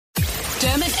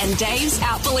Dermot and Dave's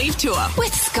Out Believe Tour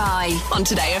with Sky on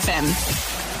Today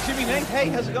FM. Jimmy and Nath, hey,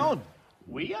 how's it going?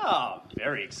 We are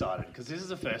very excited because this is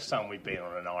the first time we've been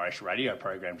on an Irish radio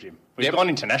program, Jim. We've gone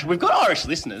international. We've got Irish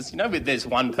listeners. You know, but there's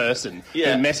one person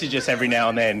who messages us every now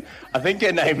and then. I think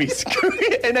her name's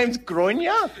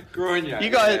Groinia. Groinia. You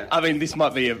guys, I mean, this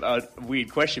might be a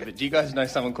weird question, but do you guys know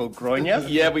someone called Groinia?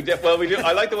 Yeah, we do. Well, we do.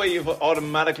 I like the way you've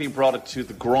automatically brought it to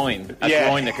the groin.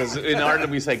 Groinia, because in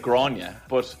Ireland we say groinia,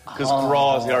 but because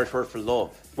gra is the Irish word for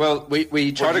love. Well,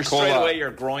 we tried to call straight her. away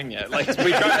you're groinia. Like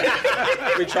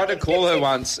we tried to call her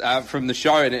once from the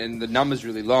show, and the number's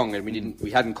really long, and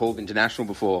we hadn't called international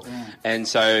before, and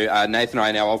so Nathan and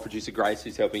I, now our producer Grace,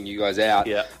 who's helping you guys out.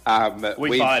 Yeah.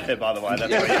 We fired her, by the way.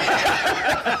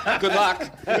 That's good luck.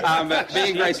 Me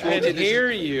and Grace walked in.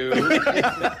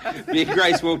 Me and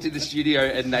Grace walked in the studio,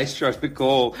 and Nath tried to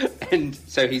call, and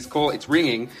so he's called. It's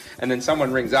ringing, and then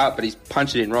someone rings up, but he's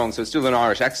punched it in wrong, so it's still an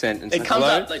Irish accent. And it comes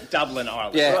up like Dublin,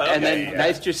 Ireland. Yeah, right, and then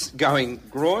Nath's just going,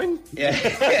 groin? Yeah.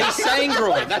 He's saying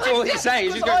groin. That's all he's saying.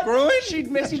 He's just going, groin? She'd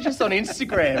messaged us on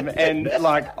Instagram and, it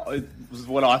was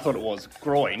what I thought it was,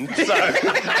 groin. So,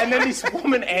 and then this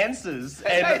woman answers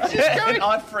and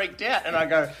I freaked out and I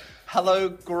go, hello,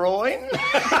 groin?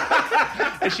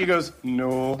 And she goes,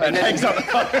 no. And hangs up the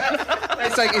phone.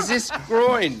 It's like, is this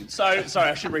groin? So, sorry,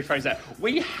 I should rephrase that.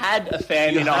 We had a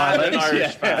fan in Ireland. An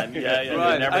Irish fan. Yeah,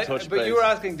 right. Never touched But base. you were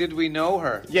asking, did we know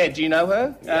her? Yeah, do you know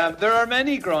her? There are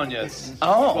many Gronias.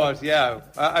 Oh. But, yeah,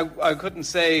 I couldn't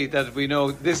say that we know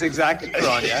this exact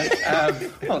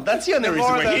Gronia. Well, that's the only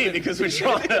reason we're here, because we're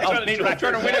trying to win it back.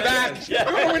 We're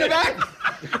going to win it back.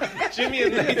 Jimmy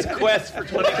and Nate's quest for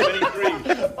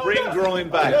 2023. Bring groin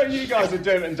back. I know you guys are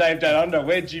Dermot and Dave down under.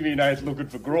 We're Jimmy and Nath looking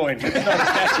for groin. It's not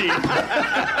catchy.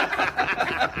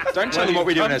 Don't tell them what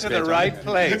we do in our to the right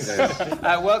place.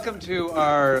 Welcome to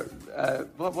our...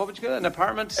 what would you call it? An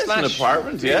apartment? It's an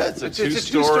apartment, yeah. It's a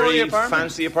two-story apartment.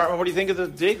 Fancy apartment. What do you think of the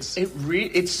digs?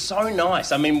 It's so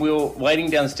nice. I mean, we were waiting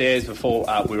downstairs before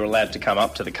we were allowed to come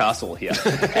up to the castle here.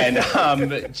 And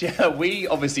we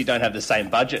obviously don't have the same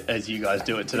budget as you guys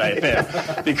do at Today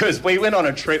FM, because we went on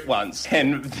a trip once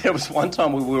and there was one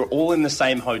time we were all in the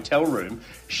same hotel room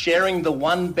sharing the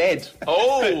one bed.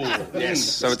 Oh, yes.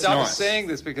 So it's Stop nice. saying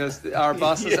this because our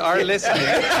bosses are listening.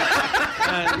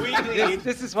 And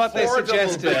this is what they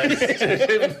suggested.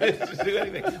 to do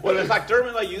anything. Well, in fact, Dermot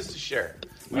and I used to share.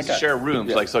 We used to share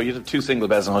rooms, so you'd have two single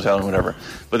beds in a hotel and whatever.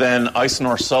 But then I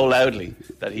snore so loudly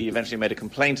that he eventually made a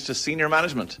complaint to senior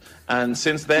management. And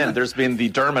since then, there's been the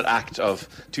Dermot Act of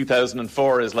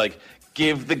 2004 is like,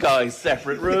 give the guys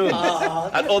separate rooms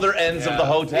at other ends of the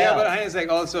hotel. Yeah, but hang on a second.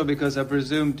 Also, because I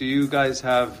presume, do you guys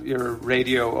have your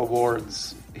radio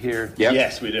awards here? Yep.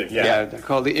 Yes, we do. Yeah, they're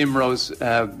called the IMROs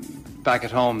back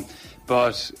at home.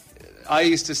 But I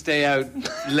used to stay out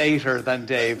later than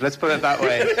Dave. Let's put it that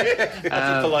way. That's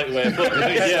a polite way of putting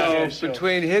it. So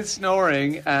between his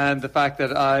snoring and the fact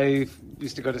that I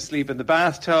used to go to sleep in the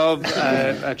bathtub,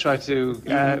 I tried to...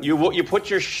 You put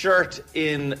your shirt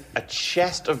in a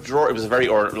chest of drawers. It was a very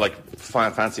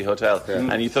fancy hotel. Yeah.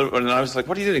 And you thought, and I was like,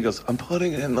 what are you doing? He goes, I'm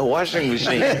putting it in the washing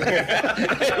machine.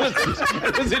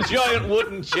 it was a giant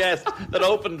wooden chest that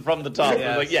opened from the top. Yes. I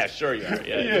was like, yeah, sure you are.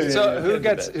 Yeah. So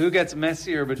who gets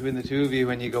messier between the two of you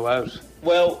when you go out?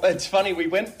 Well, it's funny. We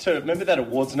went to, remember that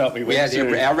awards night we went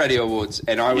to? Our radio awards,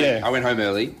 and I went home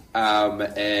early,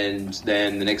 and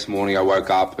then the next morning I woke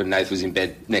up and Nath was in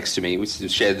bed next to me. We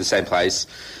shared the same place,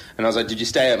 and I was like, "Did you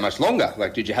stay out much longer?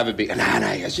 Like, did you have a big?" No,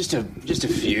 it's just a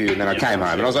few. And then I came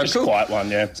home, and I was like, just "Cool, quiet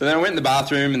one, yeah." So then I went in the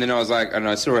bathroom, and then I was like, and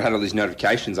I saw I had all these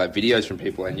notifications, like videos from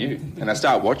people I knew, and I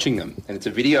started watching them, and it's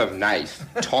a video of Nath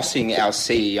tossing our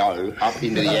CEO up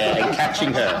into the air and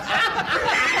catching her.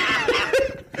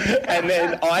 And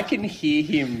then I can hear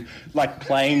him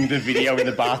playing the video in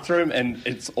the bathroom, and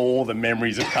it's all the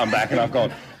memories have come back, and I've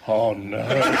gone, oh no.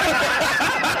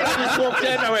 I just walked in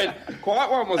and I went,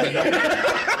 quiet one, was it?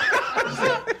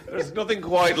 There's nothing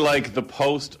quite like the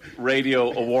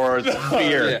post-radio awards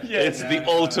fear. It's the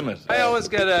ultimate. I always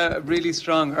get a really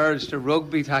strong urge to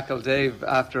rugby tackle Dave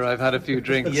after I've had a few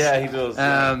drinks. Yeah, he does.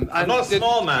 I'm not a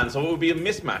small man, so it would be a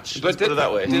mismatch. Let's put it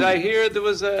that way. Did I hear there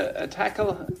was a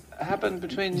tackle happen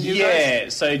between you guys? Yeah,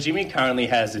 so Jimmy currently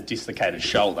has a dislocated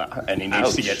shoulder and he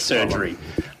needs to get surgery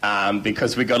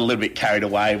because we got a little bit carried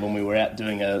away when we were out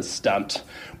doing a stunt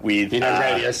with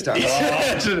radio stuff.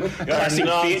 classic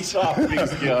bit,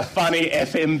 funny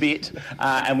FM bit,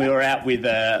 and we were out with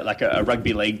a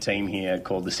rugby league team here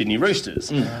called the Sydney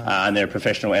Roosters, and they're a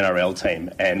professional NRL team.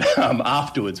 And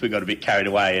afterwards, we got a bit carried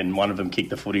away, and one of them kicked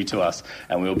the footy to us,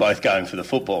 and we were both going for the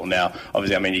football. Now,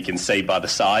 obviously, I mean, you can see by the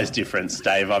size difference,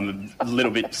 Dave, I'm a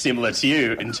little bit similar to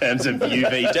you in terms of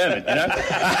UV Dermot, you know.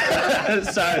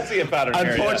 So I see a pattern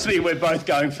here, unfortunately, we're both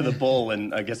going for the ball,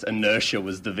 and I guess inertia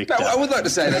was the victor. No, I would like to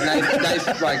say that Nate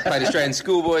played Australian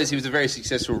schoolboys. He was a very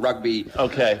successful rugby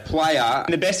player.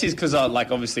 And the best is because,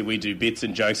 obviously, we do bits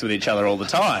and jokes with each other all the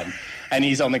time. And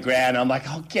he's on the ground. I'm like,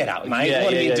 oh, get up, mate.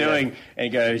 What are you doing? Yeah. And he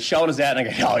goes, shoulders out. And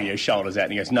I go, oh, yeah, shoulders out.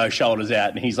 And he goes, no, shoulders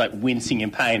out. And he's like wincing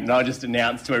in pain. And I just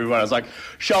announced to everyone, I was like,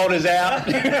 shoulders out.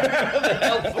 What the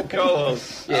helpful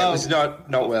co-host. Yeah, it was not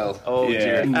well. Oh,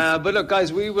 dear. But look,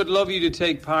 guys, we would love you to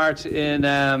take part in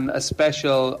a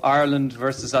special Ireland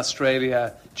versus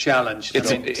Australia challenge.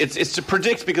 It's to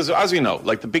predict, because as we know,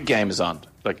 like, the big game is on.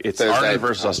 Like, it's Thursday. Ireland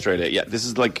versus Australia. Yeah, this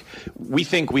is like, we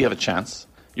think we have a chance.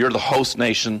 You're the host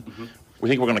nation. Mm-hmm. We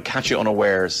think we're going to catch you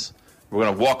unawares. We're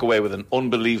going to walk away with an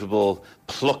unbelievable,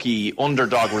 plucky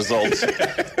underdog result.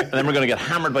 And then we're going to get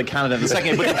hammered by Canada in the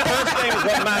second game. But the first game is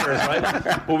what matters,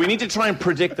 right? Well, we need to try and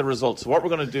predict the results. So what we're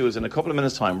going to do is, in a couple of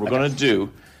minutes' time, we're going to do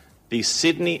the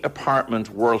Sydney Apartment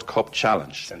World Cup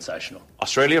Challenge. Sensational.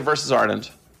 Australia versus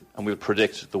Ireland, and we'll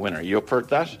predict the winner. You up for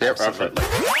that? Yep, absolutely. So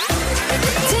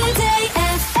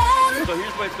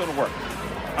here's the way it's going to work.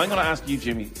 I'm going to ask you,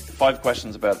 Jimmy, 5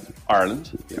 questions about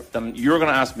Ireland. Yep. Then you're going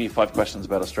to ask me 5 questions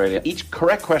about Australia. Each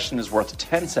correct question is worth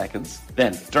 10 seconds.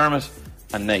 Then Dermot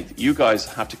and Nath, you guys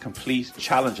have to complete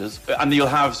challenges. And you'll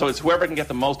have, so it's whoever can get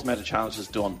the most amount of challenges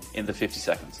done in the 50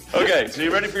 seconds. Okay, so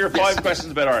you ready for your 5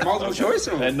 questions about Ireland? Multiple choice?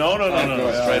 Or? No.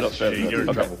 Straight up. You're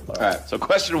in trouble. All right. So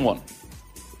question 1.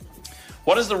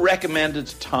 What is the recommended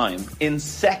time in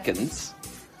seconds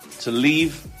to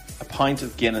leave a pint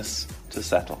of Guinness to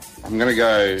settle? I'm just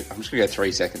going to go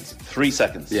 3 seconds. 3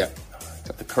 seconds? Yeah.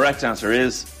 The correct answer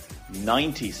is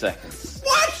 90 seconds.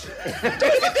 What?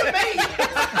 Don't look at me!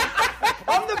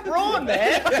 I'm the brawn,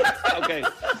 man. Okay, so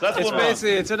that's one wrong.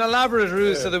 It's an elaborate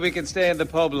ruse so that we can stay in the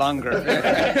pub longer.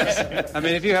 I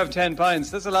mean, if you have 10 pints,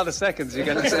 that's a lot of seconds you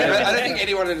get to stay. I don't think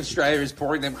anyone in Australia is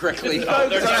pouring them correctly.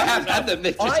 Because I have had them.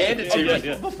 They've just handed to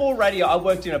me. Before radio, I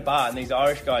worked in a bar, and these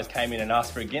Irish guys came in and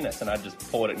asked for a Guinness, and I just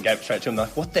poured it and gave it straight to them. They're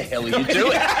like, what the hell are you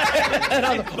doing? And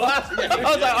I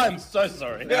was like, I'm so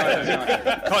sorry.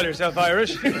 Call yourself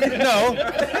Irish? No.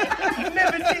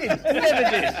 Never did.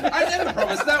 I never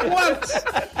promised that once.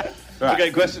 Right.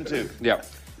 Okay, question 2. Yeah.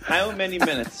 How many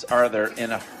minutes are there in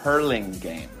a hurling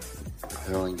game?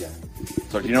 Hurling game.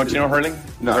 So do you know hurling?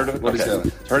 No. Heard of it? What is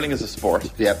hurling? Hurling is a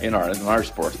sport in Ireland, an Irish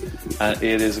sport. And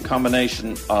it is a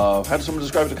combination of, how does someone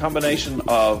describe it? A combination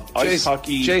of ice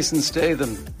hockey. Jason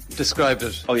Statham described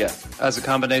it as a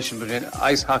combination between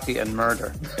ice hockey and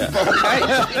murder. Yeah.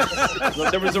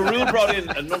 So there was a rule brought in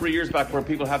a number of years back where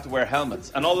people have to wear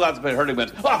helmets, and all the lads about hurling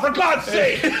went, oh, for God's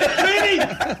sake! Really?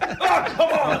 Oh,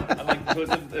 come on! And like, so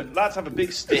the lads have a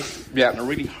big stick and a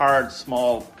really hard,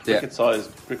 small, cricket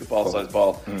ball-sized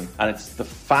ball, and it's the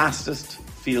fastest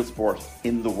field sport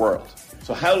in the world.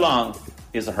 So how long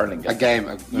is a hurling game? A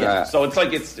game. So it's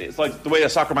like the way a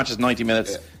soccer match is 90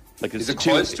 minutes. Yeah. Like, is it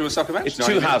close to a soccer match? It's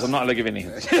 2 halves. I'm not allowed to give any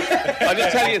hints. I'll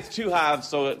just tell you it's 2 halves,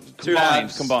 so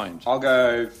combined. I'll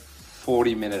go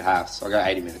 40-minute halves. I'll go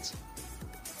 80 minutes.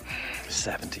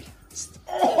 70.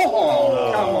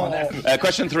 Oh, come on.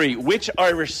 Question 3. Which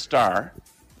Irish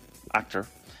actor,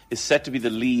 is set to be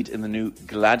the lead in the new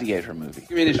Gladiator movie?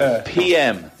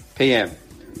 PM.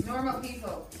 Normal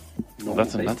people.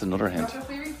 That's another hint.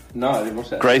 No, I didn't watch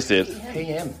that. Grace did.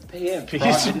 PM.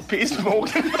 Peace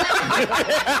Morgan.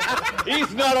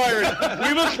 He's not Irish.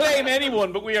 We will claim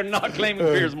anyone, but we are not claiming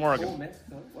Piers Morgan.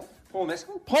 Paul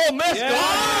Mescal? Paul Mescal! Yeah.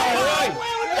 Oh, right.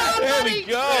 There we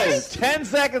go. 10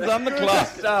 seconds on the clock.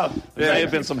 There may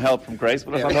have been some help from Grace,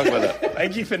 but let's not talk about that.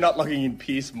 Thank you for not locking in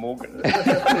Piers Morgan.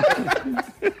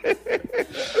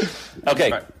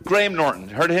 Okay, Graham Norton.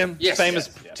 Heard of him? Yes. Famous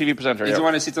TV presenter. He's the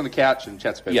one who sits on the couch and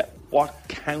chats people. Yeah. What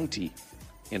county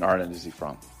in Ireland is he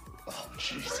from? Oh,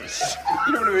 Jesus.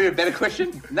 You don't want to be a better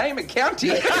question? Name a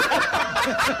county. Okay,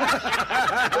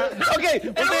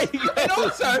 well, and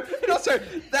also,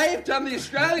 they've done the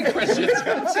Australian questions.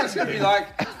 So it's going to be like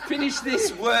Finish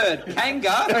this word.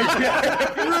 Kanga.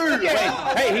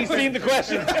 Hey, he's seen the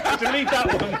question. Delete that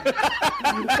one.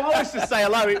 If I was to say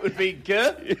hello, it would be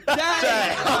good.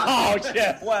 Oh,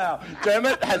 yeah. Wow.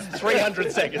 Dermot has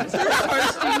 300 seconds. You're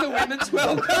hosting the Women's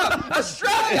World Cup.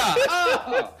 Australia.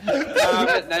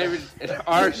 Name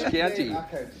Irish County.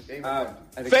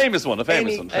 Famous one. A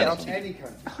famous one. Any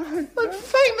country.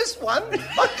 Famous one.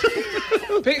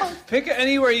 Pick it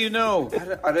anywhere you know.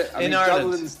 I mean, In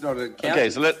Ireland. Dublin's not a county. Okay,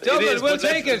 so Dublin, we'll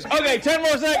take it. Okay, 10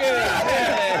 more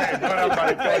seconds.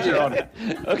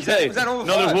 Okay. Was that all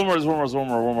No, there's five? one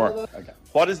more. Okay.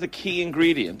 What is the key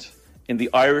ingredient in the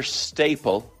Irish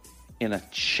staple in a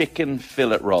chicken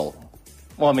fillet roll?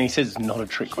 Well, I mean, he says it's not a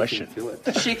trick question.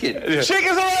 Chicken.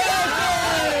 Chicken's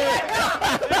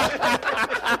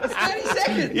That's 30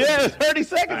 seconds. Yeah, 30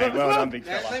 seconds. Well done, big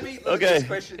fella. Let me look at Okay. this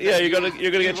question. Yeah, you're gonna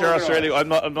get your Australia. I'm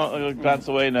not going to glance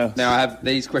away now. Now I have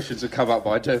these questions are come up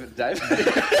by Dermot Dave.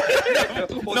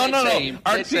 No.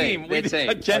 Our team. Their team.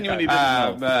 I genuinely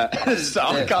didn't know. So,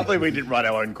 I can't believe we didn't write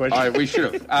our own question. All right, we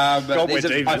should have. But Go these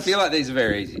with are, I Davis. feel like these are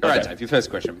very easy. All right, Okay. Dave, your first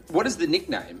question. What is the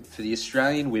nickname for the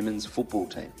Australian women's football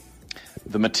team?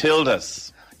 The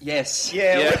Matildas. Yes.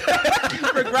 Yeah.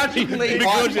 Begrudgingly.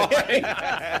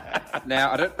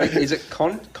 Now, I don't. Is it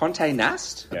Conte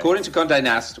Nast? Yeah. According to Conte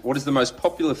Nast, what is the most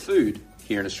popular food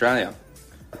here in Australia?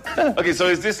 Okay, so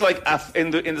is this like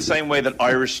in the same way that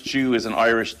Irish stew is an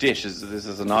Irish dish? Is this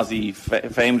an Aussie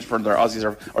famed for their Aussies,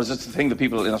 or is this the thing that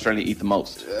people in Australia eat the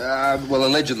most? Well,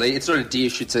 allegedly, it's not a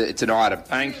dish; it's an item.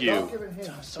 Thank you.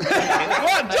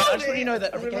 I just really know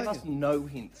that they gave us no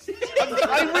hints.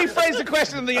 I rephrased the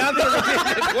question and the answer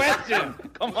was the question.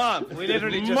 Come on. We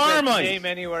literally just Marmite. name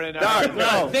anywhere in Ireland.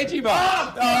 No.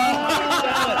 Vegemite.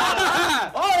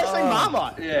 Oh, they're saying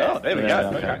Marmite. Yeah. Oh, there we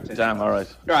Yeah, go. okay. Damn, all right.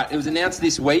 Right, it was announced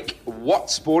this week what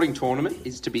sporting tournament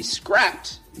is to be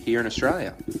scrapped here in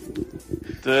Australia.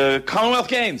 The Commonwealth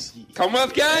Games.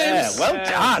 Commonwealth Games! Yeah, well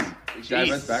done.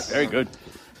 David's back. Very good.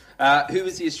 Who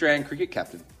was the Australian cricket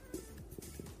captain?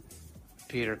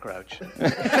 Peter Crouch.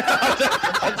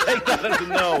 I'll take that as a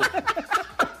no.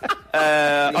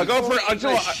 I'll go for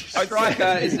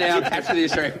Striker is now captain of the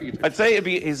Australian cricket team. I'd say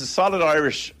he's a solid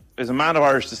Irish, he's a man of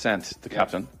Irish descent, the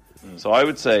captain. So I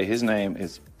would say his name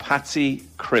is Patsy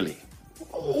Crilly.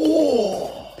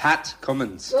 Pat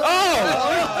Cummins.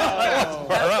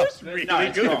 That's really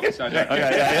It's wrong, so no. Okay,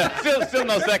 yeah. Still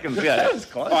no seconds. Yeah.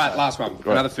 All right, last one.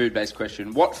 Another food-based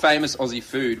question. What famous Aussie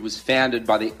food was founded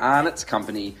by the Arnott's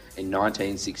Company in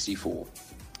 1964?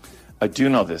 I do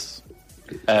know this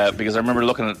because I remember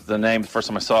looking at the name the first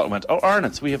time I saw it and went, "Oh,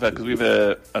 Arnott's." Because we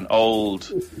have an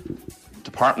old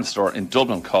department store in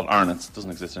Dublin called Arnott's. It doesn't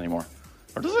exist anymore.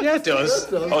 Or does it? Yeah, it does.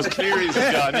 Oh, it's clearly it's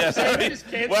gone. Yeah, sorry.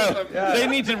 Well, they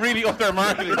need to really up their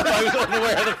marketing. I was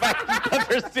unaware of the fact that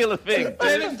they're still a thing.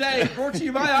 Jimmy and Dave, brought to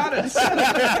you by Arnott's.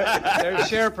 Their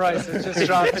share price has just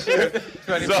dropped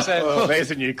 20%. Oh,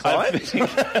 amazing new client.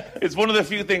 It's one of the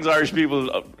few things Irish people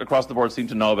across the board seem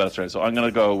to know about Australia. So I'm going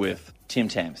to go with Tim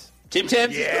Tams. Tim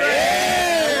Tams.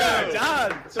 Yeah,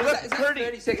 done. So that's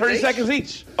 30 seconds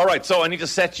each. All right, so I need to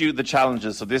set you the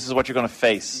challenges. So this is what you're going to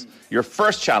face. Your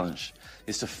first challenge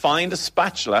is to find a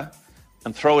spatula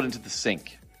and throw it into the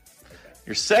sink.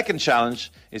 Your second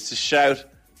challenge is to shout,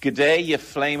 "G'day, you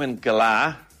flamin'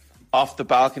 galah," off the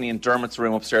balcony in Dermot's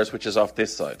room upstairs, which is off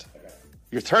this side.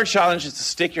 Your third challenge is to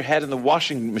stick your head in the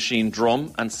washing machine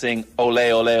drum and sing "Ole,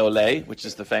 ole, ole," which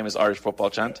is the famous Irish football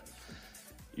chant.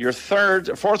 Your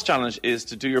fourth challenge is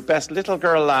to do your best little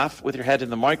girl laugh with your head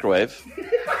in the microwave.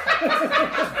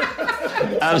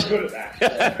 And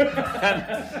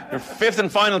your fifth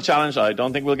and final challenge, I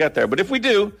don't think we'll get there, but if we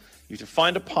do, you have to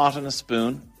find a pot and a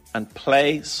spoon and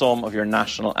play some of your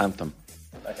national anthem.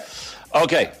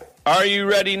 Okay, are you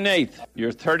ready, Nath?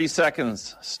 Your 30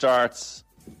 seconds starts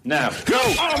now. Go!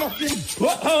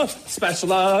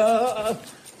 Spatula.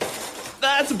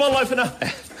 That's a bottle opener.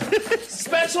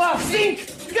 Spatula. Sink.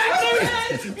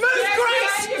 Move,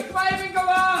 Grace. You flaming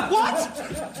galah! What?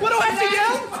 What do I have to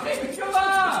yell? Flaming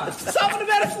galah! Something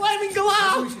about a flaming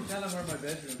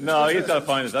galah. No, he's got to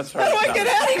find it. That's right. How do I get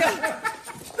out of here?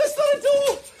 That's not a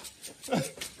door.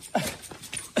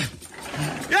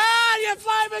 Yeah, you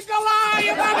flaming galah!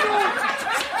 You fucking...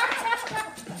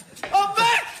 I'm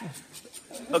back!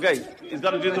 Okay, he's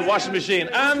got to do the washing machine.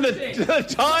 And the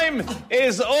time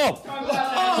is up.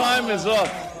 Time is up.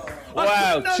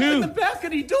 Wow, The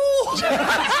balcony door.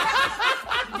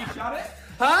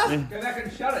 Huh? Go back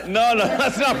and shut it. No,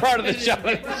 that's not part of the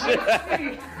challenge.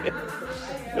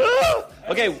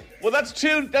 Okay, well that's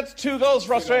two goals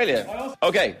for Australia.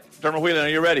 Okay, Dermot Whelan, are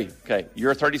you ready? Okay,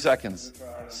 your 30 seconds.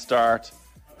 Start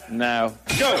now.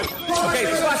 Go. Okay,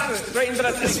 straight into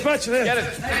that thing. Spatula. Get it.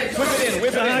 Whip it in.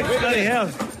 Whip it in. Bloody hell.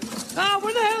 Oh,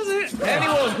 where the hell is it?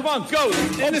 Anyone, come on, go.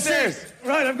 In the stairs.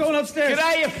 Right, I'm going upstairs.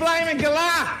 G'day, you flaming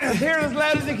galah. Let's hear it as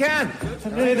loud as you can.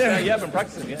 Hey there. Yeah, I've been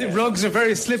practicing. Yeah. The rugs are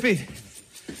very slippy.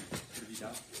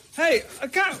 Hey, I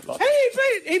can't. Hey,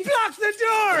 he blocked the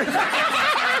door.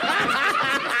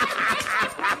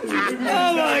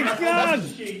 Oh my God!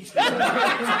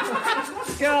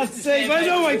 God's sake! I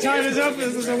know my time is up.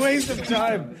 This is a waste of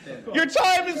time. Your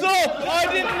time is up. I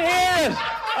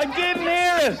didn't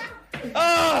hear it.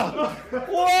 Oh,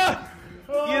 what?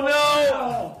 You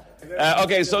know.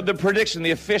 Okay, so the prediction,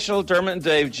 the official Dermot and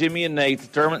Dave, Jimmy and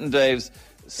Nath, Dermot and Dave's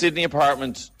Sydney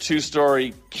apartment,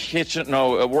 2-story kitchen,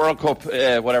 World Cup,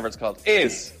 whatever it's called,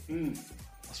 is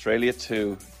Australia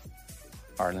 2,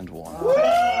 Ireland 1.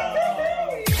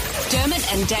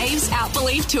 Dermot and Dave's Out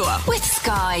Believe Tour with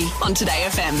Sky on Today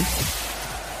FM.